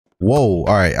Whoa.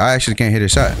 All right. I actually can't hit a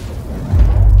shot.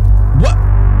 What?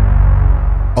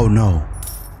 Oh no.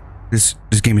 This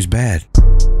game is bad.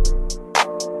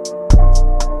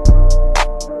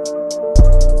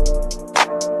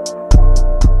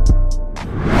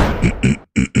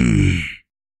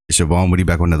 It's your Vaughn Woody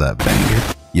back on another banger.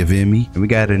 You feel me? And we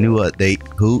got a new update,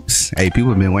 Hoopz. Hey, people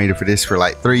have been waiting for this for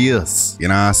like 3 years. You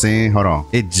know what I'm saying? Hold on.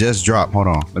 It just dropped. Hold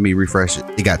on. Let me refresh it.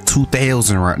 It got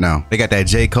 2,000 right now. They got that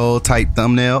J. Cole type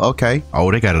thumbnail. Okay. Oh,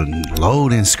 they got a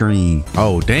loading screen.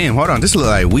 Oh, damn. Hold on. This look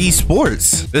like Wii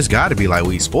Sports. This got to be like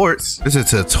Wii Sports. This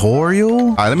is a tutorial?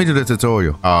 All right, let me do the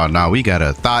tutorial. Oh, no. We got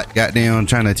a thought goddamn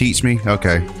trying to teach me.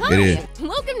 Okay. Hi, it is.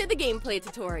 welcome to the gameplay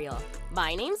tutorial.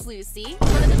 My name's Lucy,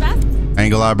 one of the best. I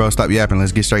ain't gonna lie, bro. Stop yapping.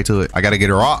 Let's get straight to it. I gotta get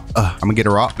a rock. I'm gonna get a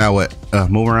rock. Now what?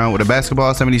 Move around with a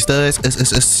basketball. Some of these studs. Good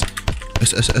job.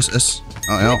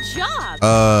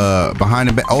 Behind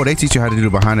the back. Oh, they teach you how to do the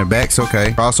behind the backs.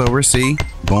 Okay. Crossover. C.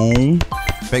 Boom.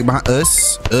 Fake behind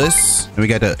us. And we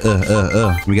got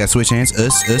the We got switch hands.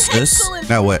 Us. Excellent.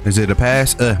 Now what? Is it a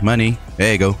pass? Money.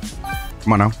 There you go.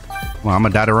 Come on now. Come on. I'm a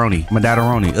Dotteroni.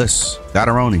 Us.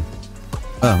 Dotteroni.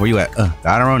 Where you at?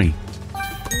 Dotteroni.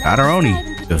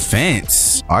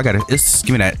 Defense. Oh, I got it. Give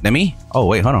me that. That me? Oh,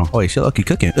 wait, hold on. Oh, wait, she lucky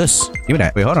cooking. Give me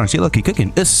that. Wait, hold on. She lucky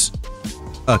cooking.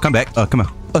 Come back. Come on.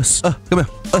 Come here. Give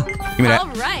me that. All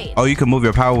right. Oh, you can move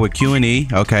your power with Q and E.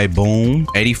 Okay, boom.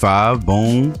 85.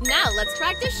 Boom. Now let's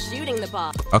practice shooting the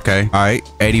ball. Okay. All right.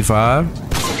 85.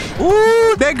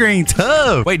 Ooh, that green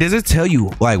tough. Wait, does it tell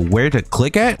you like where to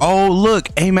click at? Oh, look.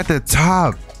 Aim at the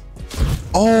top.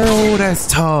 Oh, that's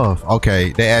tough.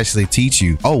 Okay, they actually teach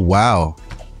you. Oh, wow.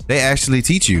 They actually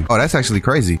teach you. Oh, that's actually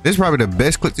crazy. This is probably the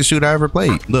best click to shoot I ever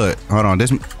played. Look, hold on.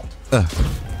 This.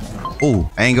 Oh,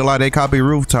 I ain't gonna lie, they copy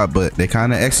Rooftop, but they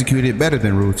kind of executed better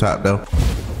than Rooftop though.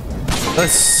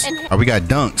 Us. Oh, we got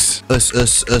dunks. Us.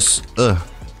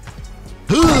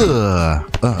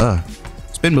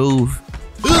 Spin move.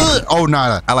 Oh,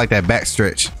 nah. I like that back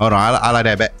stretch. Hold on. I like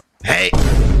that back. Hey.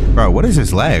 Bro, what is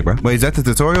this lag, bro? Wait, is that the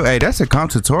tutorial? Hey, that's a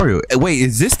comp tutorial. Wait,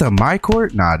 is this the my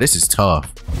court? Nah, this is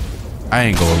tough. I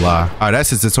ain't gonna lie. All right, that's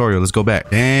the tutorial. Let's go back.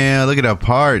 Damn, look at that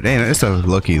part. Damn, it's a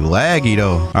lucky laggy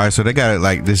though. All right, so they got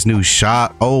like this new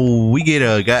shop. Oh, we get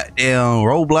a goddamn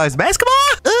Roblox basketball.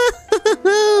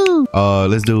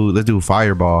 Let's do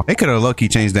fireball. They could have lucky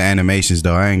changed the animations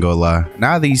though. I ain't gonna lie.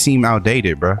 Now these seem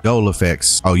outdated, bro. Goal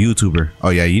effects. Oh, YouTuber. Oh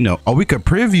yeah, you know. Oh, we could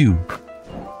preview.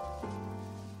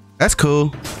 That's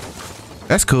cool.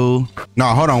 That's cool. No,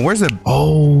 hold on. Where's the...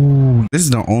 Oh, this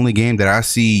is the only game that I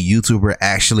see YouTuber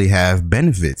actually have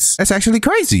benefits. That's actually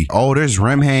crazy. Oh, there's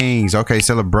rim hangs. Okay,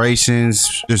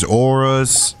 celebrations. There's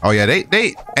auras. Oh, yeah. They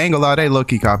ain't gonna lie. They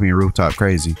low-key copying Rooftop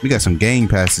crazy. We got some game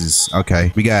passes.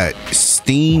 Okay. We got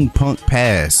Steampunk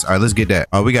Pass. All right, let's get that.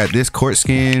 Oh, we got this court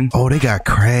skin. Oh, they got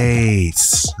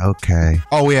crates. Okay.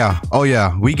 Oh, yeah. Oh,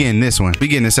 yeah. We getting this one. We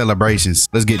getting the celebrations.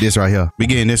 Let's get this right here. We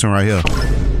getting this one right here.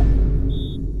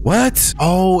 What?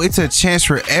 Oh, it's a chance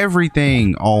for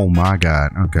everything. Oh my God.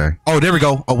 Okay. Oh, there we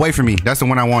go. Away from me. That's the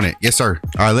one I wanted. Yes, sir.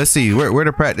 All right, let's see. Where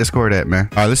the practice court at, man?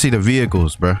 All right, let's see the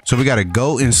vehicles, bro. So we got to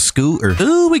go in scooter.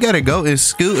 Ooh, we got to go in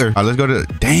scooter. All right, let's go to...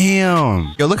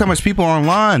 Damn. Yo, look how much people are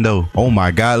online, though. Oh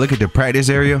my God. Look at the practice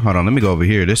area. Hold on. Let me go over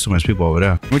here. There's so much people over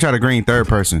there. Let me try the green third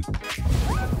person.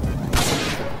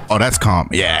 Oh, that's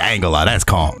comp. Yeah, I ain't gonna lie. That's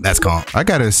comp. That's comp. I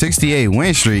got a 68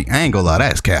 win streak. I ain't gonna lie.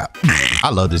 That's cap. I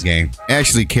love this game. It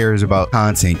actually cares about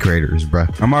content creators, bro.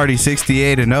 I'm already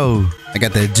 68-0. I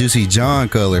got that Juicy John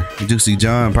color. Juicy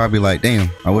John probably like, damn,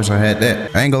 I wish I had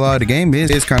that. I ain't gonna lie. The game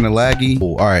is kind of laggy.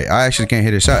 Oh, all right. I actually can't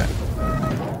hit a shot.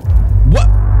 What?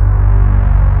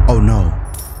 Oh, no.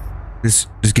 This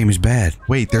game is bad.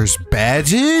 Wait, there's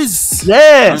badges?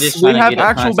 Yes, we have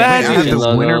actual badges. Wait, I have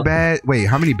the winner badge. Wait,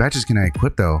 how many badges can I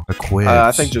equip though? Equip.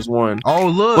 I think just one. Oh,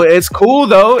 look. But it's cool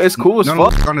though. It's cool as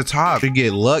fuck. Look on the top. You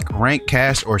get luck, rank,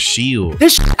 cash, or shield.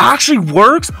 This actually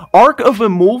works. Arc of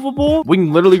Immovable. We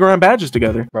can literally grind badges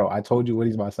together. Bro, I told you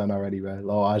Woody's my son already, bro.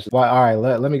 Well, all right,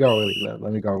 let me go, Woody.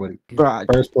 Let me go, Woody.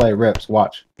 First play, rips.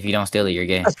 Watch. If you don't steal it, you're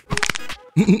gay.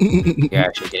 You're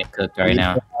actually getting cooked right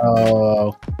now.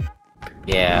 Oh.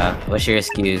 Yeah, what's your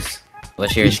excuse?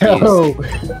 What's your excuse?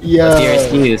 What's your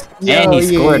excuse? And he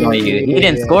scored on you. He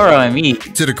didn't score on me.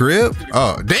 To the crib?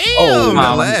 Oh, damn! Oh,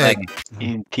 my leg.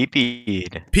 PP.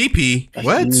 PP?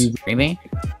 What? Screaming?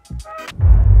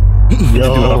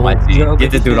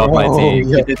 Get the dude off my team.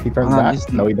 He turns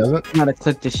back. No, he doesn't. I'm gonna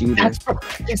click the shooter.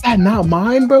 Is that not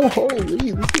mine, bro?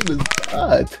 Holy, this game is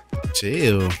bad.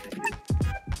 Chill.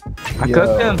 I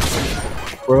cooked him.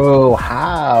 Bro,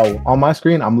 how? On my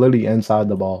screen, I'm literally inside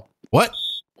the ball. What?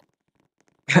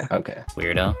 Okay.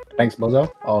 Weirdo. Thanks,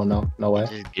 Bozo. Oh, no. No way.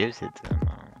 He just gives it to him.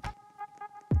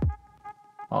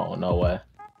 Oh, no way.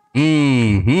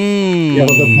 Mm-hmm. Yo,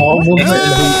 the ball movement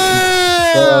and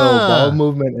hoops. Bro, Yeah. ball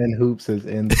movement and hoops is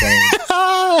insane.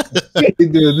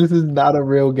 Dude, this is not a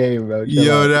real game, bro. Chill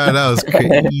Yo, out. that was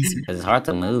crazy. It's hard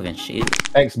to move and shoot.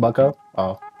 Thanks, Bucko.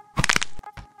 Oh.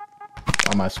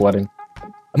 Why am I sweating?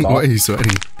 That's all. Why are you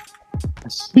sweating?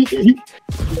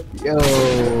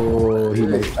 Yo, he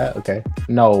made that. Okay.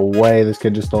 No way, this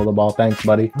kid just stole the ball. Thanks,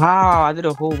 buddy. Wow, I did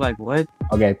a whole like what?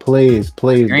 Okay, please,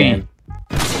 Green. game.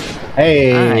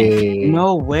 Hey.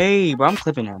 No way, bro. I'm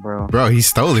clipping that, bro. Bro, he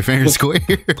stole it fair and square.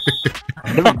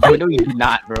 No, you did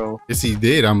not, bro. Yes, he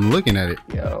did. I'm looking at it.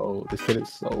 Yo, this kid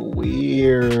is so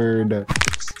weird.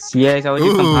 Yes, I was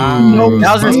just Ooh.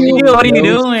 That was a steal. What are you No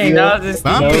doing? steal. That was a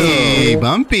steal. Bumpy,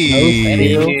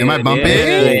 bumpy. No, Am I bumpy?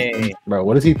 Hey. Bro,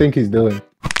 what does he think he's doing?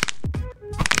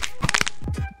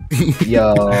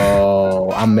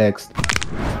 Yo, I'm mixed.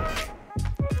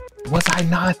 Was I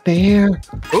not there?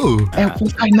 Ooh. Hey,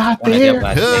 was I not Wanna there? get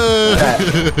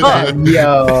plastic.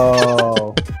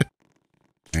 Yo.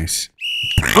 Nice.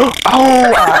 Oh,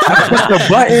 I pressed the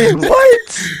button.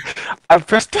 What? I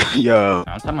pressed the... Yo.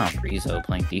 I'm talking about Rizzo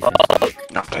playing defense.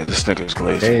 Okay, this nigga's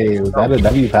glazed. Hey, was that a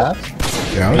W pass?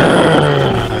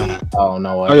 Yeah. Oh,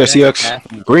 no way. Oh, yeah,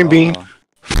 CX. Green bean. Oh.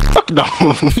 Fuck no.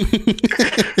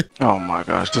 Oh my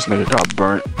gosh, this nigga got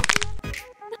burnt.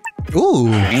 Ooh.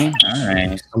 Green?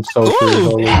 Alright. I'm so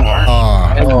serious.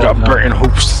 Oh. Oh, Got no. burnt in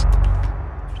hoops.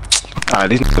 Alright,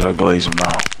 these niggas are glazed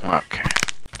now. Okay.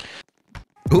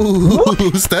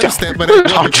 Ooh. Step, but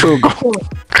How true goal.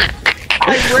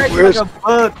 I read Where's- like a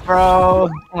book, bro.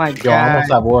 Oh my Yo, I god.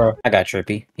 almost have Wara. I got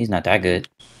Trippy. He's not that good.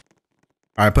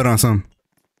 All right, put on some.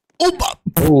 Oh,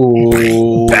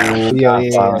 Ooh. Yeah,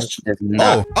 yeah. It's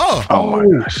not. oh, Oh my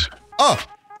gosh. oh.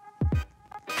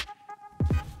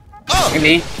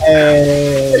 Me?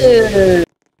 Hey.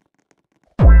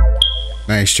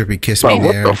 Nice, Trippy. Kiss Bro, me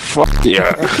what there. the fuck?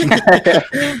 Yeah.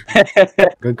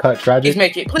 Good cut, tragic.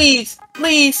 make it. Please.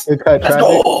 Please. Good cut, tragic.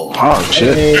 Oh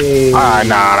shit. Hey. Ah,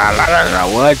 nah.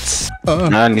 What?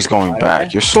 Man, he's going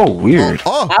back. You're so weird.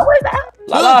 Oh, How was that?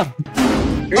 Lala.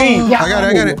 Green. I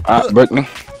got it. Brittany.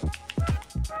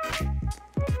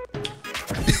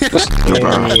 This nigga,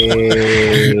 bro.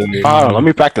 Hey. Oh, let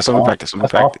me practice. Let me practice.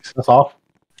 That's off. That's off.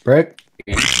 Brick.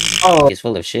 Oh. He's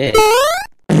full of shit.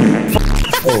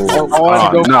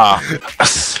 Oh, Nah.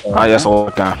 Ah, yes,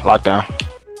 lockdown. Lockdown.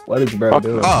 what is bro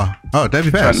doing? Oh, W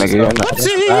That pass. nigga, yeah,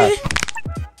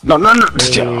 no.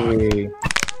 That's No. fast. Hey.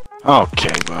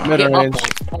 Okay, bro. Mid-range.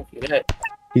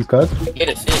 He's cooked?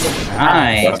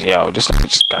 Nice. Yo, this nigga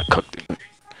just got cooked.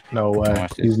 No way.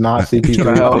 He's not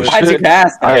CP3. Oh, Why'd you shit.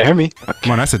 pass? Alright, hear me.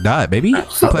 Come on, that's a dot, baby. I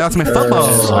play ultimate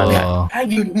football.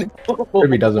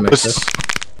 Kirby doesn't make this.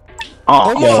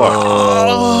 Oh,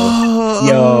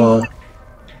 Yo.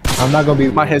 I'm not gonna be.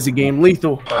 My hezzy game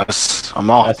lethal. fuck. I'm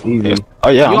off. That's easy. Oh,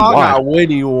 yeah, I'm Y'all got wide.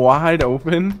 Winnie wide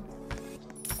open.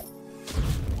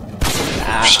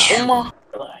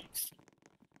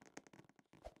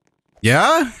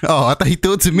 Yeah? Oh, I thought he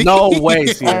threw it to me. No way,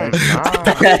 Sierra.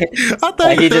 I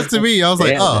thought he threw it to me. I was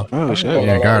like, oh. Oh, shit.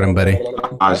 Yeah, guard him, buddy.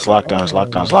 It's lockdown. It's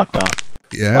lockdown. It's lockdown.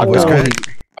 Yeah, what's good?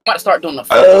 I might start doing the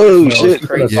Oh, shit.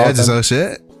 That's Yeah, awesome. just oh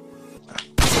shit.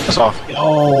 That's off.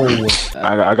 Oh.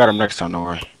 I got him next time, don't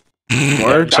worry.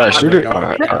 Word. Should I shoot it?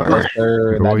 Alright.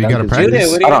 Well, you gotta Shoot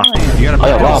practice. it. What are you doing? You gotta Oh,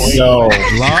 yeah, practice. Yo.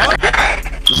 Lock.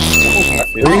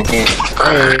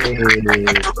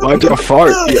 Why'd you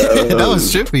fart? That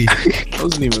was trippy. That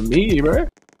wasn't even me, bro.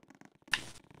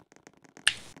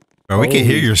 Bro, we can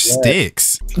hear your shit.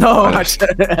 sticks. No, I said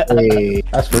Hey.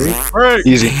 That's free.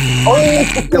 Easy.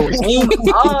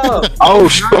 Oh. Oh,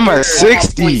 I'm at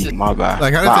 60. My bad.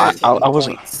 Like, how Nah, did that? I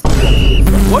wasn't.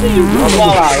 what are you doing?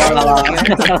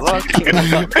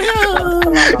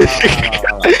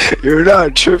 You're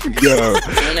not tripping, yo.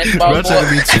 Bro, trying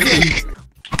to be trippy.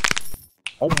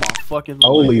 Oh my fucking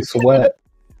Holy sweat.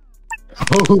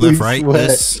 Holy Left, right, sweat.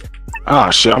 this. Oh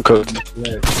shit, I'm cooked.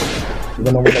 You're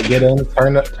gonna want to get in,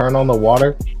 turn on the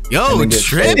water. Yo, And then get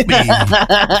trippy.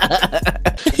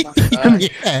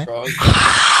 Yeah.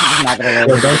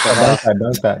 Yo, dunk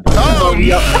that. Oh,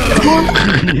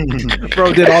 bro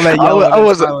did all that yelling. I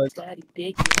was. Oh.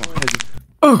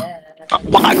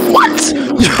 What? Yo,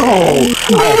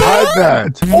 I had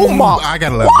that. oh my! I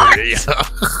gotta let it.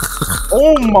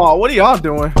 Oh my, what are y'all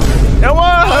doing? That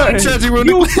one. Chazzy ruined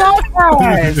You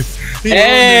it.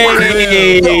 Hey.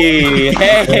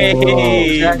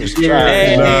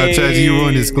 Nah, Chazzy, you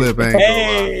ruined this clip, man.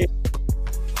 Hey.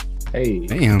 Hey.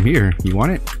 Damn, here. You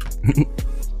want it?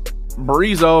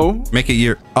 Breezo. Make it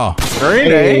your. Oh,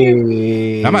 Green, eh?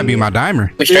 Hey. that might be my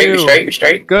dimer. We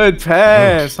straight. Good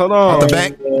pass. Hold on. Off the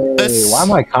back. Hey, why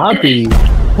am I copy?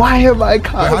 Why am I Wait,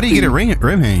 how do you get a rim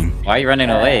hang? Why are you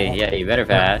running away? Yeah, you better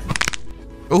pass.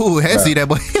 Ooh, Hezzy, that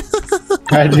boy.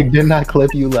 Tragic did not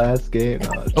clip you last game.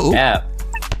 Oh, Yeah.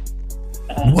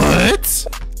 what?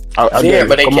 Here,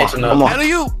 but they catching up. How do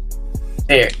you?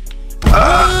 Here.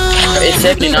 It's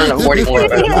 79 to 44,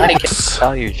 bro.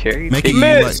 Saw your cherry. Making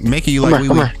you like we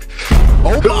were.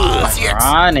 Oh, boss, yes.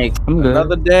 Ironic. I'm good.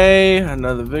 Another day,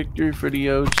 another victory for the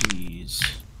OGs.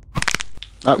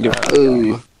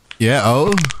 Yeah.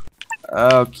 Oh.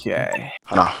 Okay.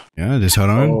 Yeah. Just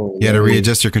hold on. Oh, You had to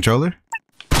readjust your controller.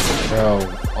 Bro,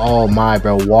 oh my,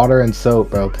 bro. Water and soap,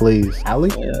 bro. Please.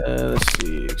 Allie? Let's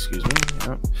see. Excuse me.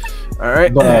 Yep. All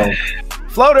right. Bro.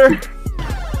 Floater.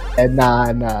 And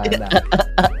nah.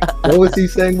 What was he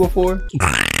saying before?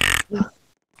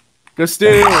 Good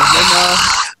steal.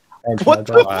 What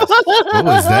the fuck? What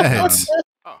was that?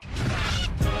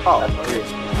 Oh,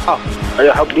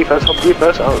 Yeah, help defense. Oh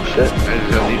shit.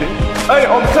 hey,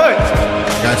 on cut.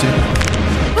 Got you.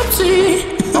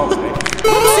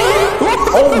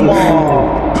 Oh my.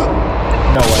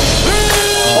 No way.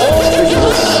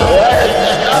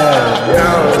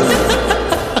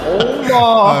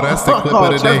 Oh, that's the clip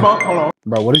of the day. Hold on.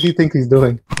 Bro, what does he think he's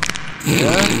doing?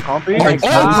 Yeah, compy. Oh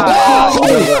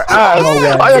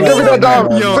yeah, give me that dog.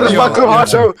 Finish my clip,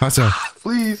 Hacho. Hacho.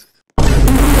 Please.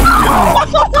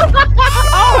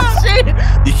 Oh shit!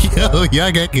 Yo,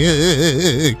 y'all got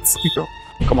good.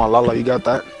 Come on, Lala, you got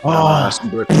that? Oh. That's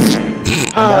good.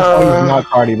 That's why he's not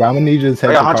Cardi, bro. I'm gonna need you to take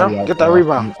Hey, the Hacho, Cardi out. get that bro.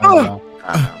 rebound. I'm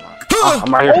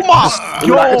right here. Oh my! Give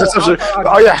me that interception.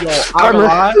 Oh yeah. Timer.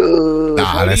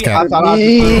 Nah, that's I kind thought I was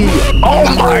Oh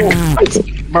my.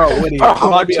 bro. What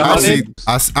are you?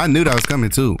 I knew that was coming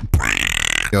too.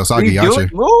 Yo, Soggy, y'all sure?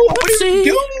 What are you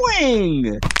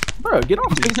doing? Bro, get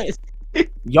off me.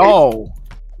 Yo.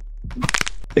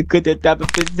 Look at the top of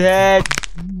his head.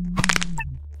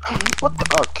 What the?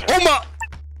 Okay.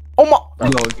 Oh my!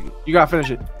 You gotta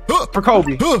finish it for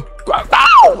Kobe. Ow!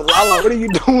 Lala, what are you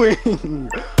doing?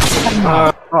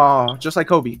 Oh, just like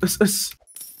Kobe. Whoa.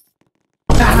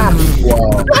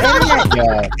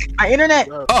 Yeah. My internet.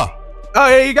 Oh,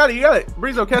 Yeah, you got it.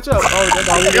 Breezo, catch up. Oh,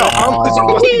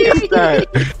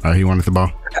 oh, he wanted the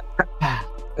ball.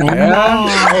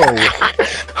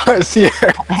 See it.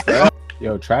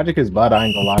 Yo, Tragic is bad. I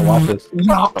ain't gonna lie. Watch this.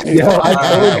 No. Yo, I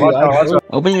told you.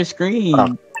 Open your screen.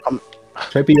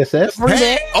 Trippy assist?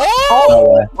 Hey, No oh,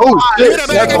 way. Oh get shit!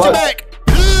 back, get back.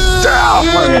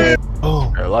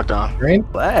 Oh, lockdown. Green?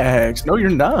 Relax. No, you're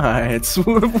not.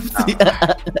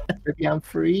 Trippy, I'm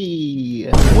free.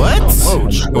 What? Oh,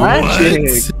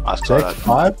 tragic. I saw that.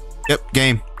 5? Yep,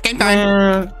 game time.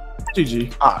 Man,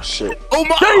 GG. Ah shit. Oh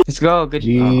my! Let's go. Good job.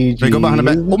 GG. They go behind the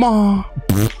back. Oh my!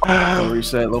 Low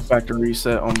reset, low factor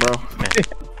reset on bro.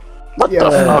 What the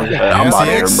fuck? I'm out of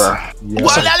here, bro.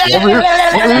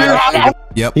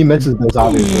 Yep. He misses this,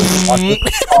 obviously. Watch this.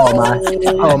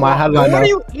 Oh my, how did I know? What are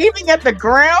you aiming at the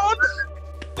ground?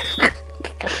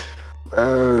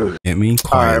 Hit me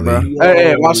Alright, bro. quietly.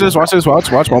 Hey, watch this. Watch 1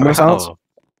 minute silence.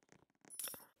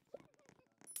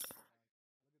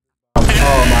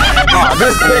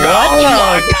 This nigga. Oh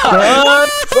my god.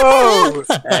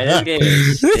 Hey, this game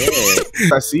is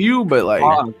shit. I see you, but like,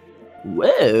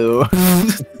 whoa.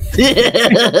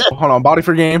 Hold on, body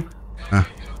for game.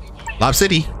 Lob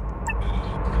City.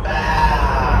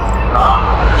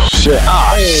 Shit.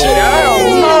 Ah shit.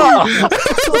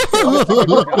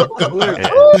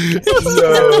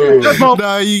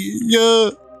 Nah,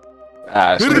 yo.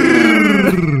 Ah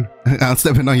shit. I'm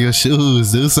stepping on your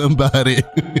shoes. Do somebody.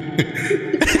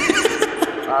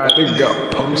 Alright, there you go.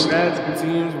 Stats, good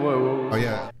teams. Whoa. Oh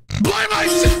yeah. Blind my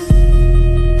shit.